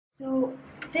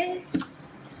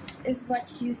this is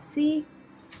what you see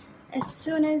as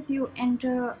soon as you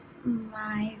enter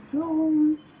my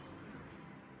room.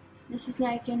 This is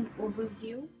like an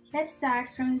overview. Let's start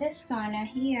from this corner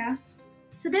here.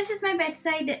 So this is my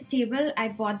bedside table. I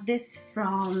bought this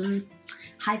from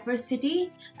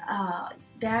Hypercity.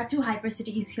 There are two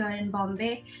Hypercities here in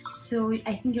Bombay, so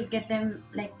I think you'll get them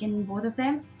like in both of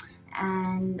them.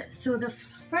 And so the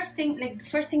first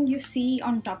thing you see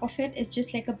on top of it is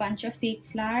just like a bunch of fake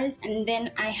flowers, and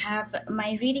then I have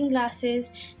my reading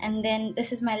glasses, and then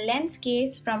this is my lens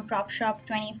case from Prop Shop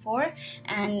 24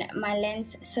 and my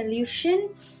lens solution,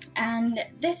 and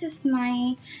this is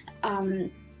my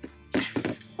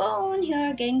phone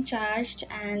here getting charged,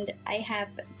 and I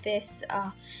have this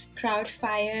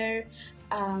Crowdfire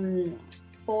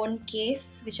phone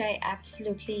case which I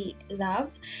absolutely love.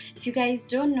 If you guys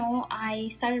don't know, I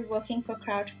started working for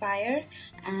Crowdfire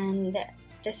and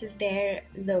this is their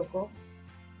logo.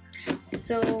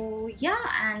 So yeah,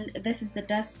 and this is the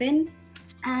dustbin,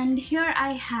 and here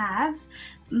I have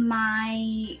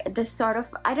this sort of,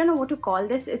 I don't know what to call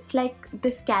this, it's like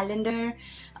this calendar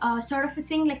sort of a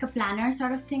thing, like a planner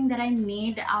sort of thing that I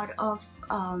made out of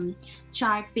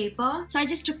chart paper. So I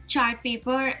just took chart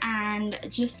paper and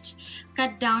just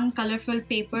cut down colorful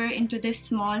paper into these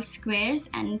small squares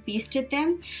and pasted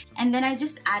them, and then I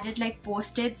just added like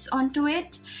post-its onto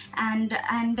it, and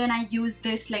then I used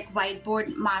this like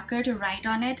whiteboard marker to write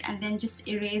on it and then just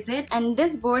erase it. And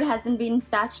this board hasn't been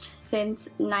touched since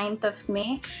 9th of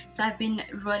May, so I've been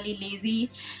really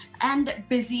lazy and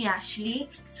busy actually.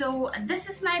 So this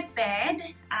is my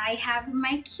bed. I have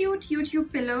my cute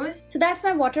YouTube pillows. So that's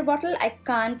my water bottle. I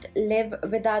can't live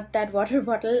without that water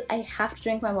bottle. I have to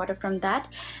drink my water from that.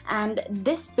 And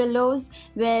these pillows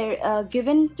were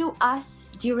given to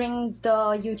us during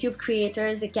the YouTube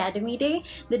Creators Academy Day,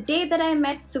 the day that I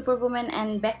met Superwoman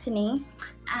and Bethany.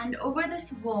 And over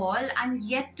this wall, I'm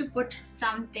yet to put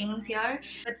some things here,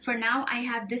 but for now I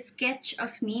have this sketch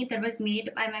of me that was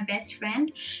made by my best friend.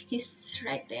 He's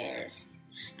right there,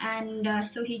 and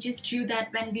so he just drew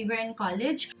that when we were in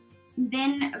college.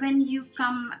 Then when you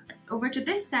come over to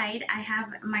this side, I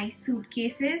have my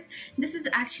suitcases. This is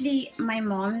actually my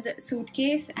mom's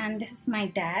suitcase and this is my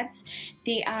dad's.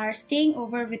 They are staying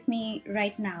over with me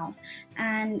right now.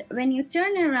 And when you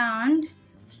turn around,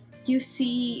 you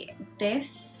see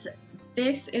this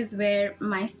is where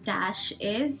my stash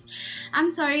is. I'm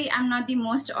sorry, I'm not the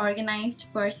most organized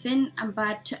person,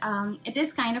 but it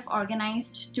is kind of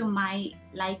organized to my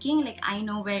liking. Like, I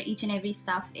know where each and every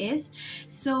stuff is.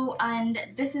 So, and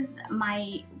this is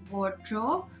my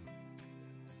wardrobe.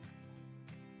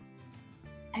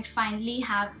 I finally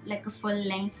have like a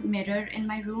full-length mirror in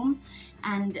my room,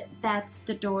 and that's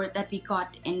the door that we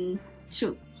got in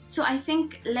through. So I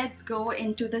think let's go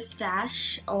into the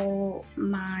stash. Oh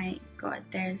my god,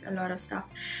 there's a lot of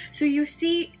stuff. So you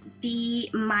see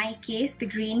my case, the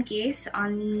green case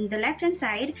on the left hand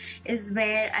side is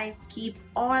where I keep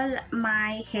all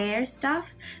my hair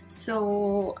stuff.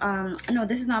 So no,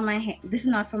 this is not my hair. This is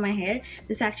not for my hair.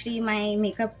 This is actually my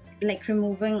makeup like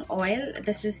removing oil.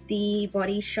 This is the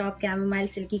Body Shop Chamomile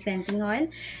Silky Cleansing Oil,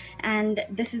 and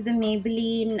this is the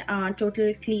Maybelline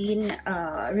Total Clean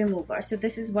Remover. So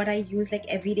this is what I use like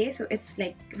every day, so it's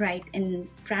like right in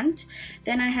front.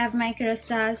 Then I have my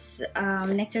Kérastase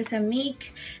Nectar Thermique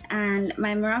and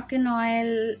my Moroccan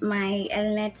oil, my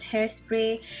Elnet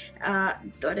hairspray.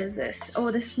 What is this? Oh,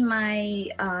 this is my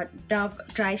Dove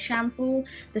dry shampoo.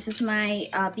 This is my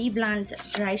Be Blunt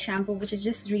dry shampoo, which I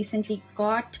just recently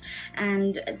got.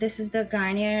 And this is the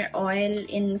Garnier oil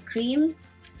in cream.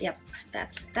 Yep,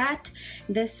 that's that.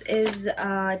 This is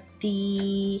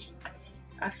the,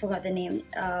 I forgot the name,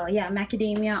 yeah,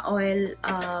 macadamia oil,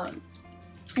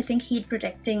 I think heat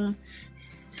protecting.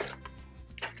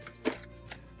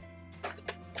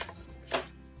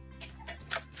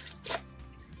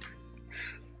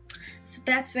 So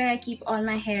that's where I keep all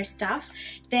my hair stuff.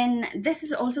 Then this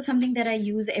is also something that I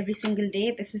use every single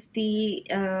day. This is the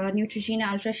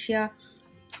Neutrogena Ultra Sheer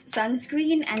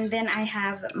sunscreen, and then I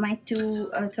have my two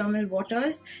thermal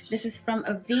waters. This is from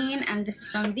Avane and this is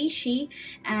from Vichy,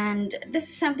 and this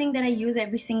is something that I use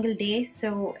every single day.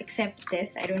 So except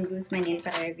this, I don't use my nail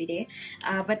cutter every day,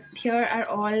 but here are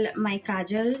all my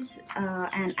kajals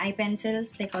and eye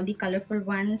pencils, like all the colorful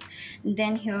ones.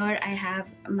 Then here I have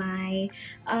my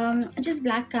just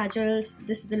black kajals.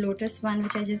 This is the Lotus one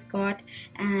which I just got,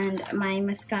 and my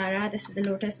mascara. This is the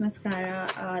Lotus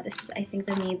mascara. This is, I think,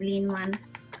 the Maybelline one.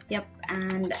 Yep,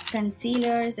 and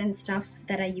concealers and stuff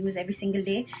that I use every single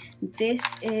day. This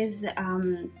is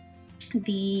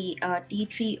the tea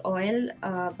tree oil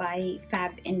by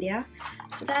Fab India.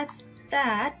 So that's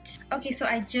that. Okay, so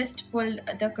I just pulled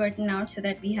the curtain out so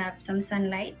that we have some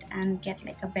sunlight and get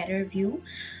like a better view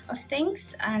of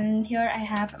things. And here I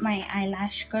have my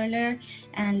eyelash curler,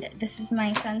 and this is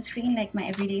my sunscreen, like my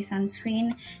everyday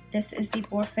sunscreen. This is the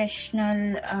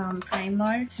Professional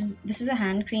primer. This is a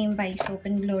hand cream by Soap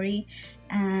and Glory.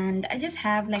 And I just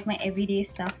have like my everyday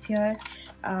stuff here,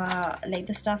 like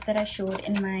the stuff that I showed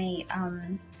in my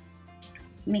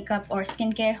makeup or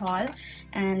skincare haul.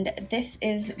 And this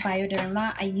is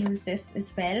Bioderma. I use this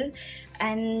as well.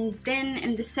 And then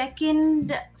in the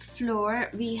second floor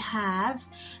we have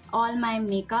all my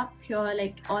makeup here,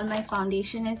 like all my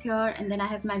foundation is here, and then I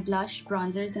have my blush,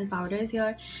 bronzers and powders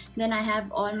here. Then I have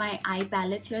all my eye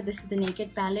palettes here. This is the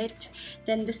Naked palette.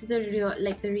 Then this is the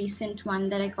recent one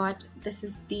that I got. This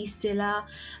is the Stila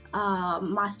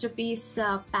Masterpiece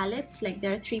palettes. Like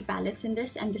there are 3 palettes in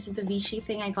this, and this is the Vichy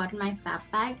thing I got in my fab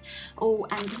bag. Oh,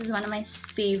 and this is one of my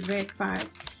favorite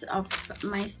parts of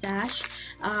my stash.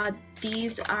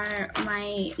 These are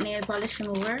my nail polish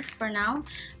remover for now.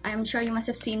 I'm sure you must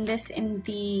have seen this in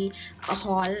the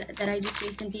haul that I just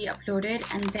recently uploaded.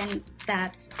 And then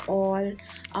that's all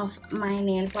of my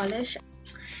nail polish.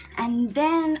 And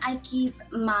then I keep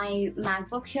my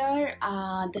MacBook here.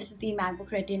 This is the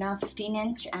MacBook Retina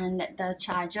 15-inch and the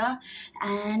charger.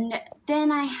 And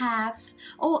then I have,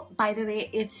 oh, by the way,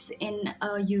 it's in a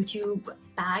YouTube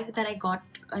bag that I got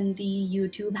on the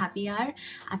YouTube happy hour.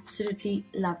 Absolutely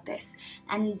love this.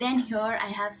 And then here I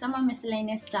have some more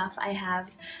miscellaneous stuff. I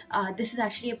have, this is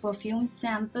actually a perfume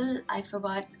sample. I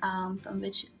forgot from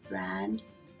which brand.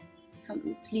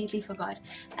 Completely forgot.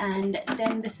 And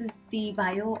then this is the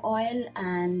bio oil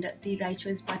and the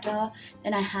righteous butter.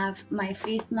 Then I have my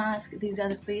face mask. These are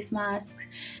the face masks.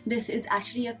 This is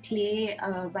actually a clay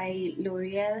by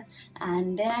L'Oreal.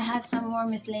 And then I have some more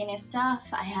miscellaneous stuff.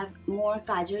 I have more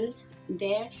kajals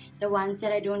there, the ones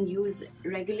that I don't use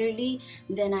regularly.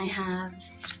 Then I have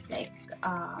like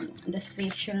this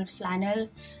facial flannel.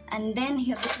 And then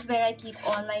here, this is where I keep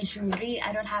all my jewelry.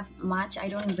 I don't have much. I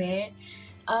don't wear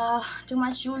too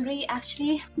much jewelry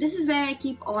actually. This is where I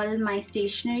keep all my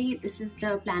stationery. This is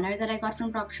the planner that I got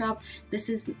from Topshop. This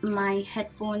is my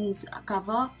headphones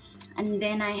cover. And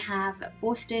then I have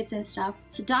post-its and stuff.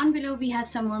 So down below we have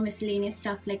some more miscellaneous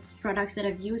stuff, like products that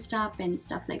I've used up and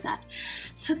stuff like that.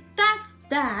 So that's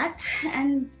that.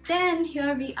 And then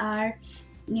here we are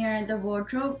near the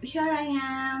wardrobe. Here I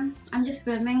am. I'm just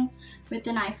filming with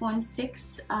an iPhone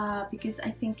 6 because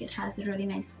I think it has a really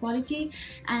nice quality.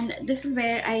 And this is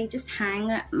where I just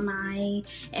hang my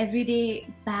everyday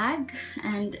bag.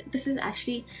 And this is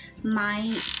actually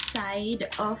my side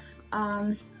of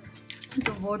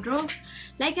the wardrobe.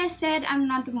 Like I said, I'm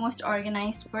not the most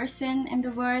organized person in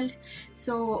the world.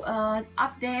 So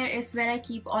up there is where I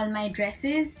keep all my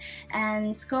dresses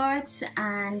and skirts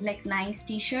and like nice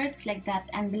t-shirts, like that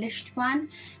embellished one.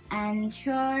 And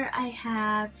here I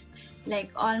have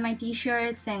like all my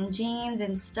t-shirts and jeans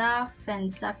and stuff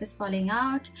is falling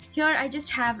out. Here I just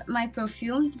have my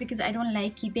perfumes because I don't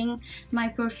like keeping my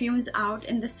perfumes out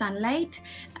in the sunlight.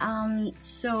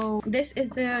 So this is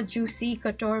the Juicy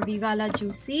Couture Viva La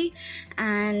Juicy,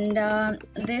 and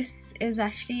this is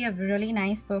actually a really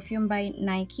nice perfume by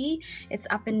Nike. It's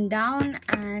up and down.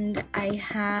 And I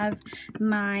have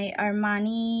my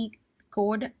Armani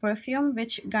Code perfume,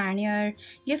 which Garnier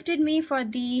gifted me for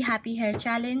the Happy Hair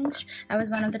Challenge. I was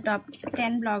one of the top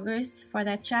 10 bloggers for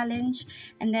that challenge.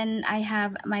 And then I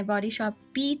have my Body Shop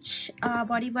Peach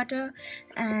body butter,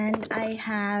 and I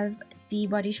have the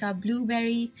Body Shop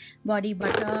Blueberry body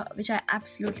butter, which I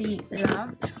absolutely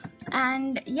love.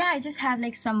 And yeah, I just have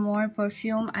like some more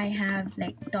perfume. I have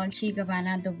like Dolce &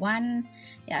 Gabbana The One.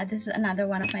 Yeah, this is another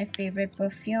one of my favorite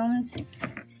perfumes.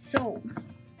 So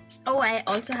oh, I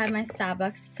also have my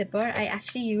Starbucks sipper. I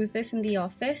actually use this in the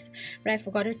office, but I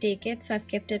forgot to take it, so I've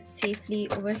kept it safely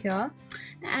over here.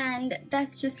 And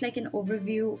that's just like an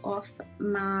overview of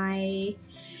my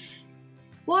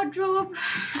wardrobe.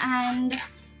 And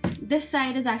this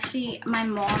side is actually my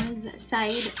mom's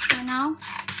side for now.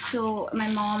 So my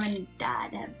mom and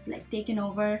dad have like taken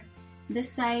over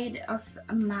this side of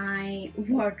my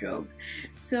wardrobe.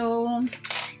 So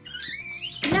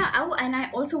yeah. Oh, and I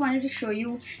also wanted to show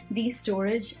you these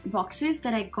storage boxes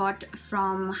that I got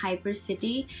from Hyper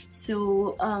City.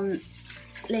 So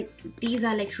like these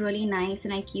are like really nice,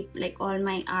 and I keep like all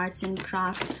my arts and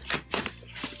crafts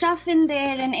stuff in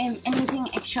there, and anything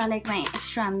extra, like my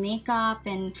extra makeup.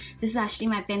 And this is actually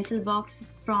my pencil box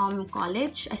from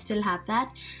college. I still have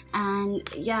that. And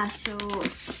yeah, so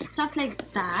stuff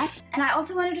like that. And I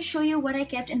also wanted to show you what I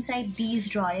kept inside these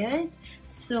drawers.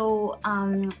 So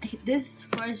this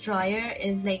first drawer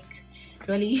is like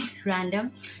really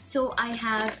random. So I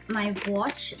have my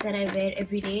watch that I wear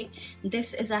every day.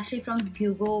 This is actually from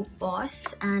Hugo Boss,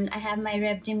 and I have my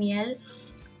Reb de Miel.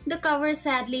 The cover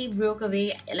sadly broke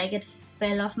away, like it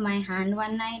fell off my hand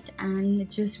one night and it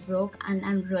just broke, and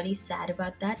I'm really sad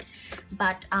about that.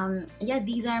 But yeah,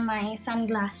 these are my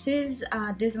sunglasses.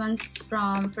 This one's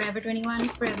from Forever 21.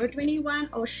 Forever 21,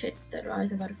 oh shit, the drawer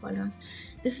is about to fall down.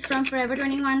 This is from Forever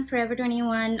 21. Forever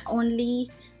 21 only.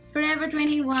 Forever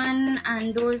 21,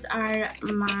 and those are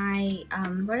my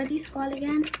what are these called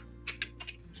again?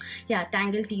 Yeah,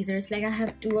 tangle teasers. Like I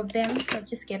have 2 of them, so I've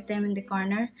just kept them in the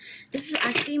corner. This is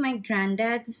actually my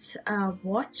granddad's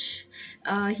watch.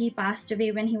 He passed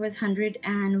away when he was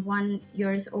 101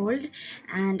 years old,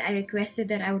 and I requested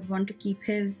that I would want to keep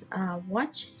his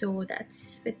watch, so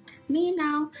that's with me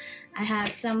now. I have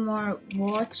some more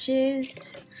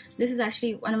watches. This is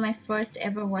actually one of my first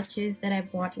ever watches that I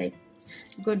bought, like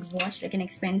good watch, like an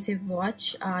expensive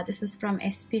watch. This was from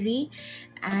Esprit,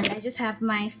 and I just have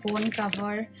my phone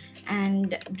cover,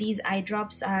 and these eye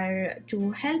drops are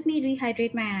to help me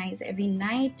rehydrate my eyes every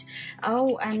night.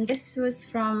 Oh, and this was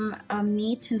from a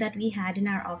meet that we had in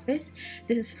our office.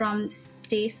 This is from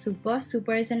Stay Super.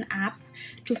 Super is an app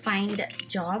to find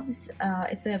jobs.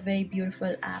 It's a very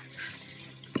beautiful app.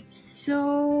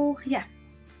 So yeah.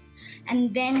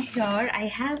 And then here I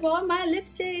have all my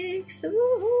lipsticks.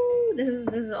 Woohoo! This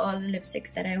is all the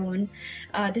lipsticks that I own.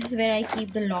 This is where I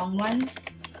keep the long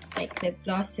ones, like lip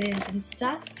glosses and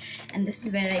stuff. And this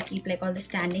is where I keep like all the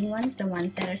standing ones, the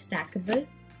ones that are stackable.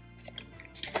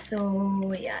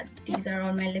 So yeah, these are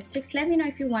all my lipsticks. Let me know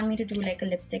if you want me to do like a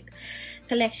lipstick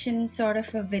collection sort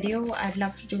of a video. I'd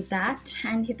love to do that.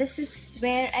 And this is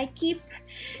where I keep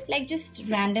like just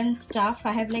random stuff.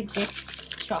 I have like this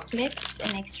chocolates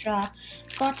and extra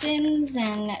cottons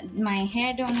and my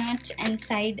hair donut.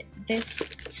 Inside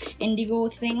this indigo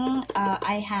thing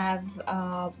I have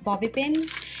bobby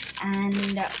pins,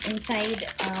 and inside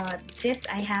this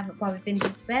I have bobby pins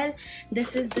as well.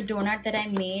 This is the donut that I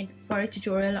made for a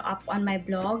tutorial up on my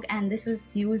blog, and this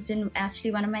was used in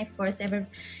actually one of my first ever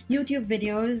YouTube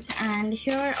videos. And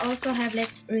here also have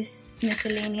like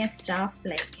miscellaneous stuff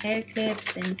like hair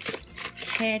clips and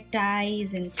hair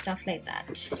ties and stuff like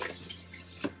that.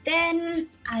 Then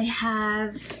I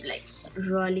have like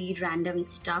really random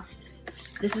stuff.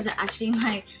 This is actually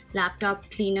my laptop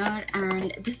cleaner,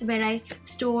 and this is where I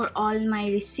store all my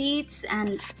receipts.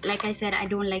 And like I said, I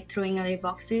don't like throwing away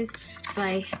boxes, so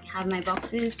I have my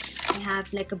boxes. I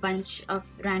have like a bunch of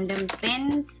random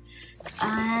pens,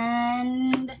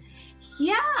 and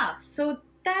yeah, so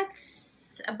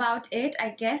that's about it, I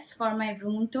guess, for my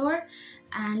room tour.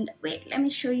 And wait, let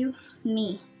me show you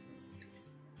me.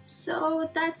 So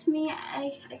that's me.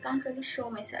 I can't really show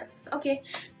myself. Okay,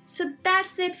 so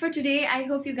that's it for today. I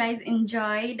hope you guys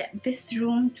enjoyed this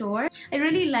room tour. I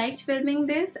really liked filming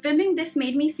this. Filming this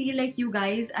made me feel like you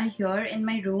guys are here in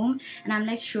my room and I'm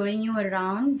like showing you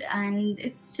around, and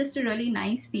it's just a really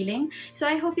nice feeling. So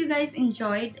I hope you guys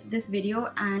enjoyed this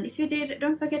video, and if you did,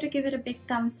 don't forget to give it a big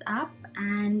thumbs up.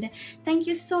 And thank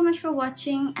you so much for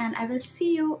watching, and I will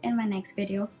see you in my next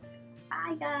video.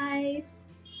 Bye guys.